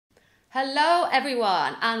Hello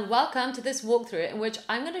everyone and welcome to this walkthrough in which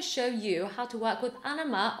I'm going to show you how to work with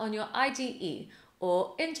Anima on your IDE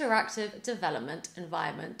or Interactive Development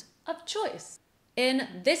Environment of choice. In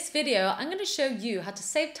this video, I'm going to show you how to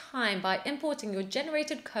save time by importing your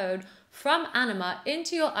generated code from Anima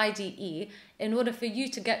into your IDE in order for you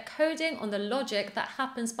to get coding on the logic that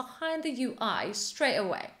happens behind the UI straight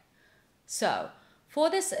away. So, for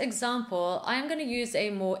this example, I'm going to use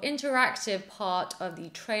a more interactive part of the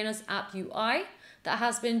Trainers app UI that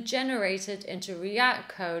has been generated into React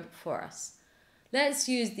code for us. Let's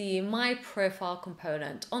use the My Profile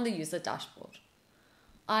component on the user dashboard.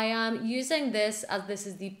 I am using this as this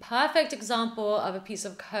is the perfect example of a piece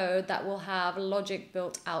of code that will have logic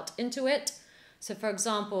built out into it. So for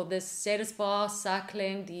example, this status bar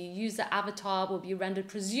circling the user avatar will be rendered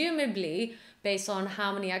presumably based on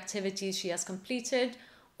how many activities she has completed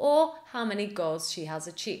or how many goals she has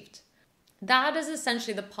achieved. That is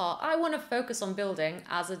essentially the part I want to focus on building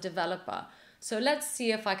as a developer. So let's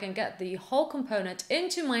see if I can get the whole component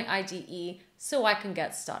into my IDE so I can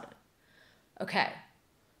get started. Okay,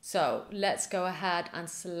 so let's go ahead and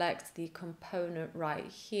select the component right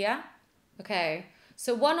here. Okay.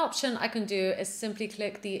 So one option I can do is simply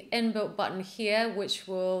click the inbuilt button here, which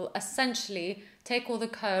will essentially take all the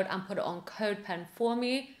code and put it on CodePen for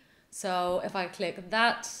me. So if I click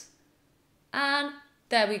that, and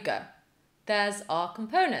there we go. There's our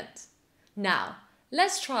component. Now,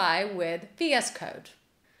 let's try with VS Code.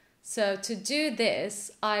 So to do this,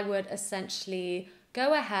 I would essentially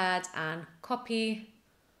go ahead and copy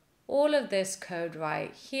all of this code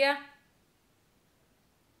right here,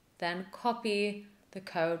 then copy the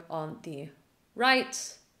code on the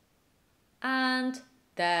right, and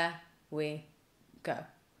there we go.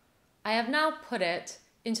 I have now put it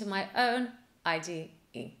into my own IDE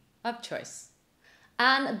of choice.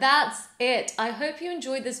 And that's it. I hope you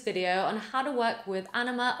enjoyed this video on how to work with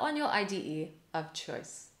Anima on your IDE of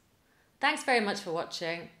choice. Thanks very much for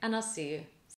watching, and I'll see you